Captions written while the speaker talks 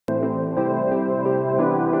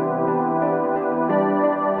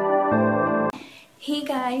Hey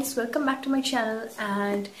guys, welcome back to my channel,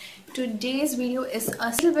 and today's video is a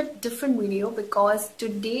little bit different video because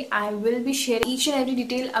today I will be sharing each and every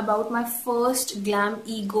detail about my first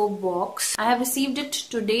Glamego box. I have received it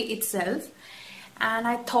today itself and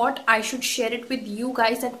I thought I should share it with you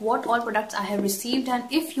guys that what all products I have received, and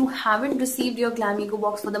if you haven't received your Glamego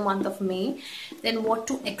box for the month of May, then what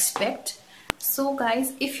to expect. So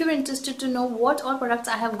guys, if you're interested to know what all products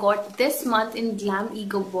I have got this month in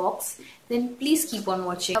Glamego box, then please keep on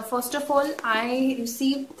watching. First of all, I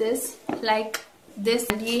received this like this.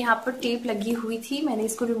 ये यहाँ पर tape लगी हुई थी, मैंने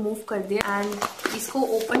इसको remove कर दिया एंड इसको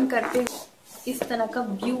ओपन करते इस तरह का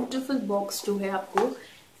ब्यूटीफुल बॉक्स जो है आपको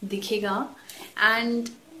दिखेगा। एंड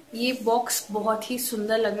ये बॉक्स बहुत ही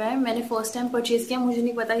सुंदर लग रहा है। मैंने फर्स्ट टाइम परचेज किया, मुझे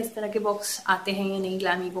नहीं पता इस तरह के बॉक्स आते हैं या नहीं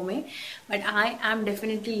Glamego में, but I am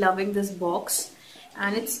definitely loving this box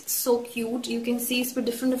and it's so cute. You can see इस पर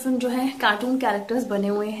डिफरेंट जो है कार्टून कैरेक्टर्स बने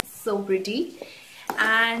हुए हैं, सो प्रिटी।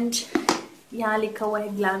 एंड यहाँ लिखा हुआ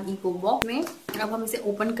है Glamego बॉक्स में। अब हम इसे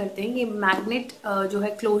ओपन करते हैं। ये मैग्नेट जो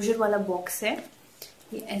है क्लोजर वाला बॉक्स है,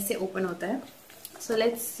 ये ऐसे ओपन होता है। So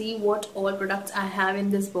let's see what all products I have in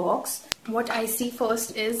this box. What I see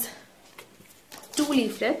first is 2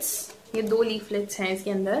 leaflets. ये 2 leaflets हैं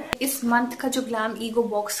इसके अंदर। इस मंथ का जो Glamego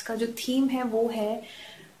box का जो थीम है वो है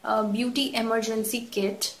ब्यूटी इमरजेंसी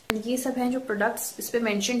किट। ये सब हैं जो प्रोडक्ट्स इस पे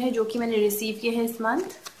मेंशन है जो कि मैंने रिसीव किए हैं इस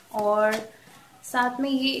मंथ। और साथ में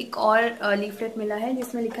ये एक और लीफलेट मिला है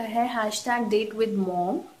जिसमें लिखा है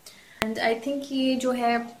 #datewithmom। एंड आई थिंक ये जो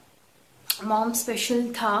है मॉम स्पेशल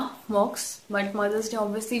था box, but mother's day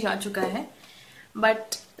obviously जा चुका है।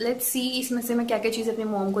 बट लेट्स सी इसमें से मैं क्या क्या चीज़ अपने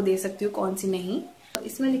मॉम को दे सकती हूँ, कौन सी नहीं।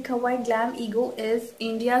 इसमें लिखा हुआ है Glamego is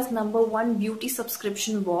India's #1 beauty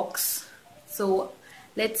subscription box. So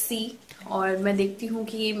let's see, और मैं देखती हूँ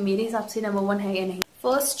कि ये मेरे हिसाब से #1 है या नहीं।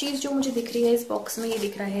 फर्स्ट चीज़ जो मुझे दिख रही है इस बॉक्स में, ये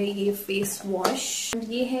दिख रहा है ये फेस वॉश।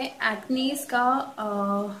 ये है एक्नेस का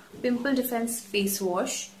pimple defence face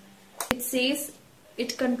wash. It says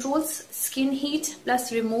it controls skin heat plus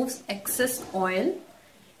removes excess oil,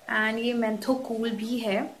 and ये mentho cool भी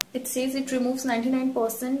है। It says it removes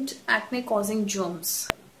 99% acne causing germs।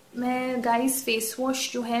 मैं गाइस फेस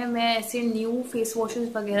वॉश जो है, मैं ऐसे न्यू फेस वॉशेस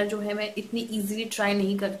वगैरह जो है मैं इतनी इजीली ट्राई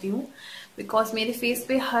नहीं करती हूँ बिकॉज मेरे फेस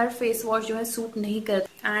पे हर फेस वॉश जो है सूट नहीं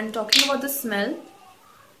करता। And talking about the smell,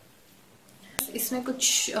 इसमें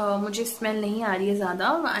कुछ मुझे स्मेल नहीं आ रही है ज़्यादा।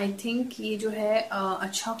 आई थिंक ये जो है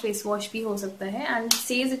अच्छा फेस वॉश भी हो सकता है। And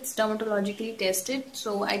says it's dermatologically tested,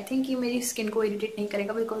 so I think ये मेरी स्किन को इरिटेट नहीं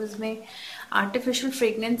करेगा बिकॉज इसमें आर्टिफिशियल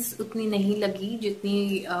फ्रेगनेंस उतनी नहीं लगी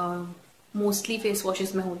जितनी मोस्टली फेस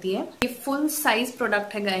वॉशेस में होती है। ये फुल साइज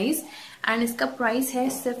प्रोडक्ट है गाइज, एंड इसका प्राइस है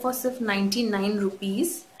सिर्फ और सिर्फ 99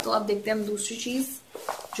 रुपीज़। तो अब देखते हैं हम दूसरी चीज़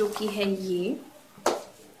जो कि है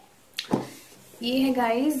ये है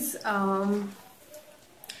guys,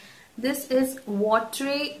 this is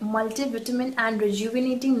वाटरे multivitamin and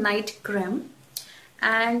rejuvenating night cream.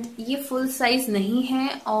 And ये फुल साइज नहीं है,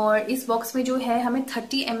 और इस बॉक्स में जो है हमें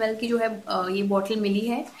 30 ml की जो है ये बॉटल मिली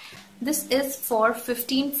है। This is for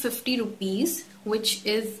 1550 rupees, which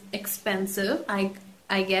is expensive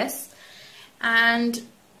I guess. And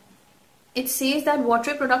it says that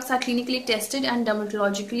water products are clinically tested and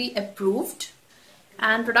dermatologically approved,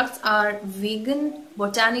 and products are vegan,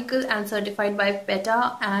 botanical and certified by PETA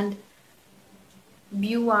and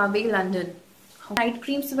Buave London। Night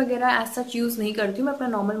creams वगैरह as such use नहीं करती हूँ, मैं अपना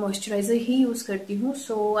normal moisturiser ही use करती हूँ।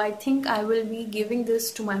 सो I think I will be giving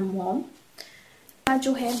this to my mom.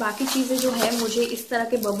 जो है बाकी चीज़ें जो है मुझे इस तरह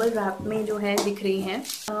के बबल रैप में जो है दिख रही हैं।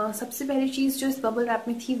 सबसे पहली चीज़ जो इस बबल रैप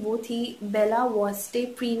में थी वो थी बेला वॉस्टे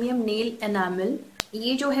प्रीमियम नेल एनामल।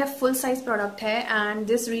 ये जो है फुल साइज प्रोडक्ट है and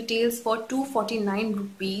this retails for 249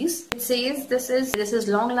 rupees. It says this is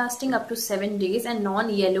long lasting up to 7 days and non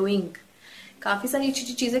yellowing. काफ़ी सारी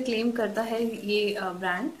अच्छी चीज़ें क्लेम करता है ये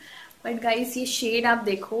ब्रांड, बट गाइस ये शेड आप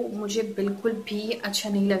देखो, मुझे बिल्कुल भी अच्छा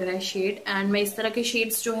नहीं लग रहा है शेड। एंड मैं इस तरह के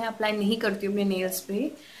शेड्स जो है अप्लाई नहीं करती हूँ अपने नेल्स पे,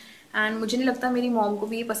 एंड मुझे नहीं लगता मेरी मॉम को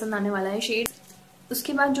भी ये पसंद आने वाला है शेड।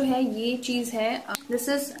 उसके बाद जो है ये चीज़ है, this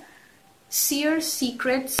is Sear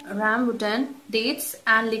Secrets Rambutan Dates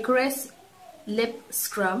and Licorice Lip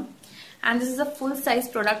Scrub, and this is a full size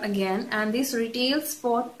product again, and this retails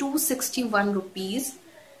for 261 rupees।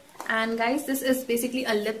 And guys this is basically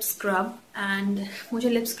a lip scrub, and मुझे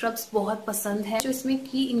lip scrubs बहुत पसंद है। जो इसमें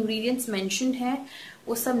की ingredients mentioned हैं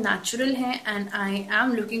वो सब नेचुरल हैं, and I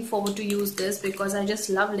am looking forward to use this because I just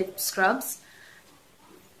love lip scrubs.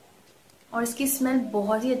 और इसकी स्मेल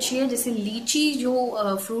बहुत ही अच्छी है, जैसे लीची जो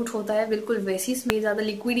फ्रूट होता है बिल्कुल वैसी स्मेल। ज़्यादा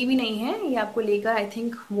लिक्विडी भी नहीं है, ये आपको लेकर आई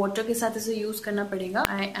थिंक वाटर के साथ इसे यूज करना पड़ेगा।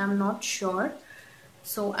 I am not sure,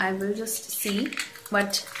 so I will just see,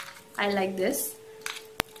 but I like this.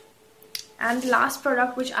 And the last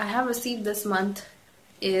product which I have received this month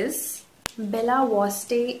is Bella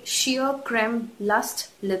Voste Sheer Creme Lust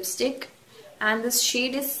Lipstick, and this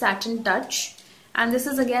shade is Satin Touch, and this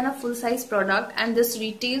is again a full size product, and this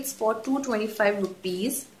retails for 225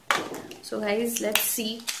 rupees. So guys, let's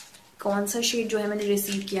see कौन सा shade जो है मैंने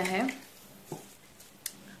receive किया है.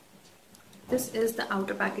 This is the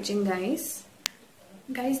outer packaging, guys.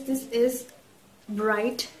 Guys, this is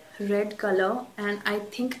bright red color and I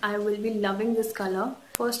think I will be loving this color.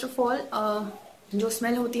 First of all, जो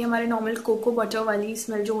smell होती है हमारे नॉर्मल कोको बटर वाली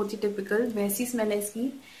स्मेल जो होती है टिपिकल, वैसी स्मेल है इसकी.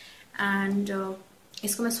 एंड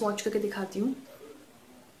इसको मैं स्वॉच करके दिखाती हूँ.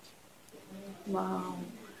 Wow,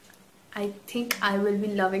 I think I will be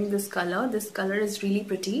loving this colour. This colour is really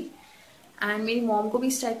pretty and मेरी मॉम को भी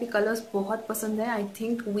इस टाइप के कलर्स बहुत पसंद है. I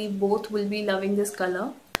think we both will be loving this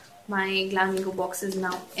colour. My ग्लैमेगो box is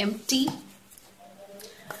now empty.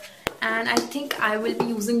 And I think I will be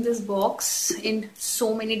using this box in so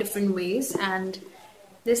many different ways, and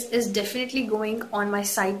this is definitely going on my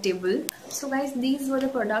side table. So guys, these were the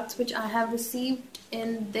products which I have received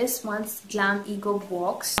in this month's Glamego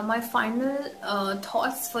box. My final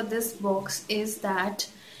thoughts for this box is that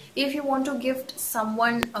if you want to gift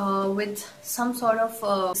someone with some sort of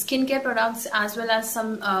skincare products as well as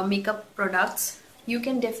some makeup products, you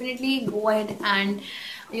can definitely go ahead and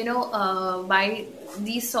buy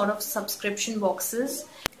these sort of subscription boxes.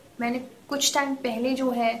 मैंने कुछ time पहले जो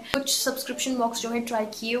है कुछ subscription box जो है try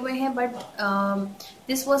किए हुए हैं, but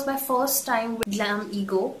this was my first time with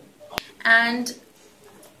Glamego and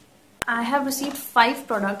I have received 5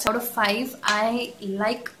 products. Out of 5, I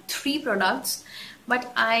like 3 products, but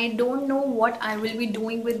I don't know what I will be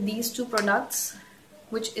doing with these 2 products,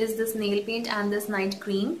 which is this nail paint and this night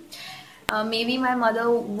cream. Maybe my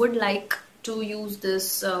mother would like to use this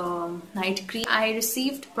night cream. I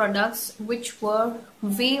received products which were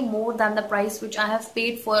way more than the price which I have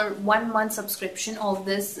paid for 1 month subscription of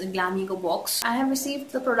this Glamego box. I have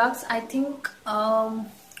received the products I think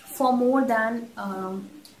for more than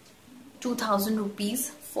 2000 rupees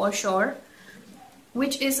for sure,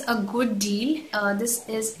 which is a good deal. This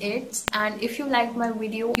is it, and if you liked my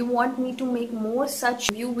video, you want me to make more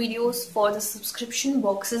such review videos for the subscription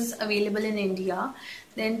boxes available in India,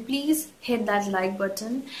 then please hit that like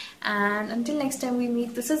button. And until next time we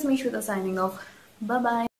meet, this is me Shweta signing off. Bye bye.